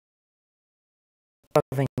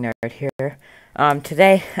Loving Nerd here.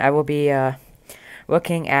 Today I will be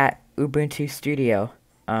looking at Ubuntu Studio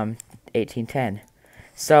 1810.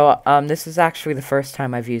 So this is actually the first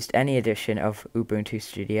time I've used any edition of Ubuntu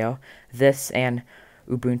Studio. This and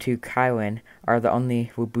Ubuntu Kylin are the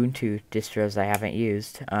only Ubuntu distros I haven't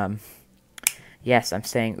used. Yes, I'm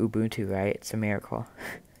saying Ubuntu right. It's a miracle.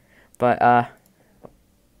 But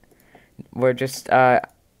we're just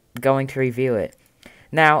going to review it.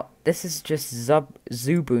 Now, this is just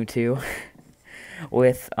Ubuntu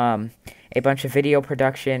with a bunch of video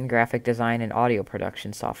production, graphic design, and audio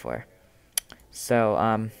production software.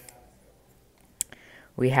 So,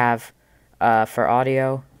 we have, for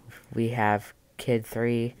audio, we have Kid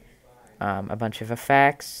 3, a bunch of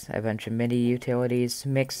effects, a bunch of MIDI utilities,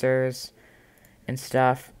 mixers, and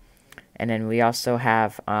stuff. And then we also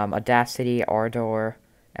have Audacity, Ardor,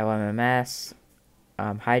 LMMS,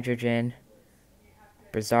 Hydrogen,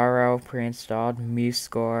 Bizarro pre-installed,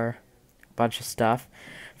 MuseScore, a bunch of stuff.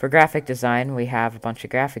 For graphic design, we have a bunch of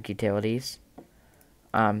graphic utilities,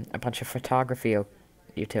 a bunch of photography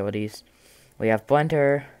utilities. We have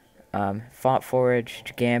Blender,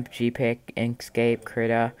 FontForge, GIMP, GPic, Inkscape,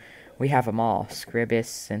 Krita. We have them all. Scribus,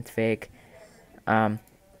 Synthfig. And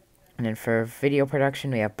then for video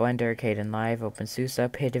production, we have Blender, Kdenlive, OpenSUSE,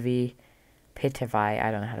 Pitivi,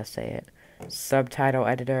 I don't know how to say it. Subtitle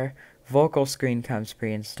editor. Vocal screen comes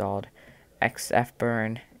pre-installed,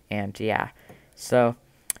 XFburn, and yeah. So,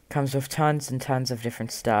 comes with tons and tons of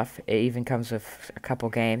different stuff. It even comes with a couple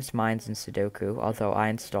games, Mines and Sudoku, although I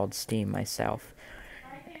installed Steam myself.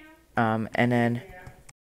 And then,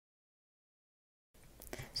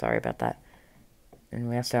 sorry about that. And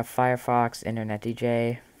we also have Firefox, Internet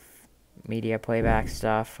DJ, media playback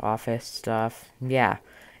stuff, Office stuff. Yeah,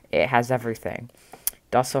 it has everything.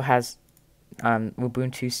 It also has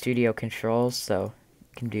Ubuntu Studio controls, so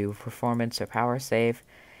you can do performance or power save,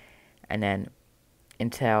 and then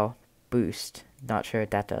Intel Boost, not sure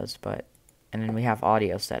what that does, but, and then we have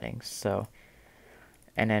audio settings, so,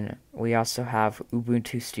 and then we also have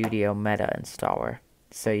Ubuntu Studio Meta installer,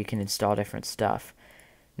 so you can install different stuff.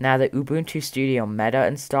 Now the Ubuntu Studio Meta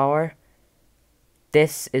installer,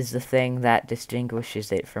 this is the thing that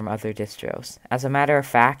distinguishes it from other distros. As a matter of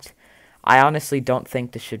fact, I honestly don't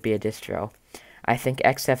think this should be a distro. I think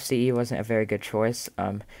XFCE wasn't a very good choice.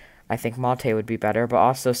 I think Mate would be better, but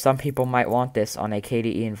also some people might want this on a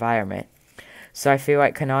KDE environment. So I feel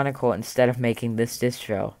like Canonical, instead of making this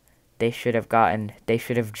distro, they should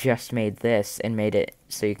have just made this and made it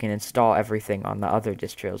so you can install everything on the other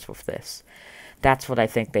distros with this. That's what I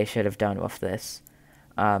think they should have done with this.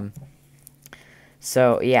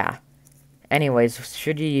 So yeah. Anyways,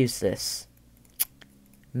 should you use this?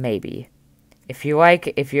 Maybe. If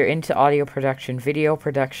you're into audio production, video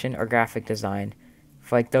production, or graphic design,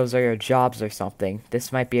 if like those are your jobs or something,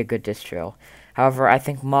 this might be a good distro. However, I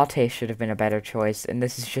think Mate should have been a better choice, and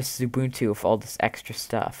this is just Ubuntu with all this extra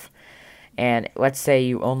stuff. And let's say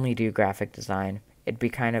you only do graphic design, it'd be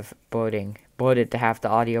kind of bloated to have the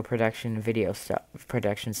audio production and video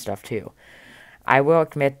production stuff too. I will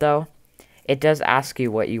admit though, it does ask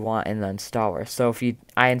you what you want in the installer. So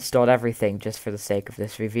I installed everything just for the sake of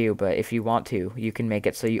this review, but if you want to, you can make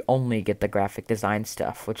it so you only get the graphic design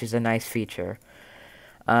stuff, which is a nice feature.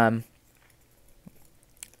 I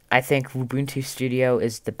think Ubuntu Studio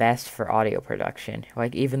is the best for audio production.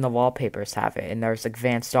 Like, even the wallpapers have it, and there's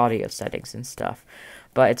advanced audio settings and stuff.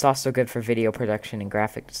 But it's also good for video production and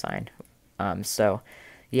graphic design. So,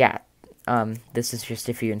 yeah. This is just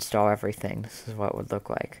if you install everything. This is what it would look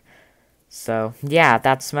like. So, yeah,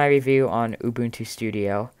 that's my review on Ubuntu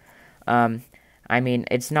Studio. I mean,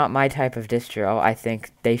 it's not my type of distro. I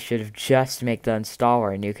think they should have just made the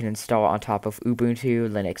installer, and you can install it on top of Ubuntu,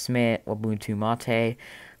 Linux Mint, Ubuntu Mate,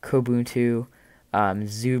 Kubuntu,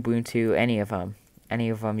 Xubuntu, any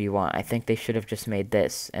of them you want. I think they should have just made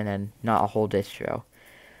this, and then not a whole distro.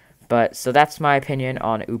 But, so that's my opinion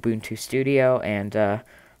on Ubuntu Studio, and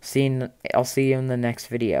I'll see you in the next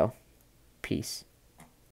video. Peace.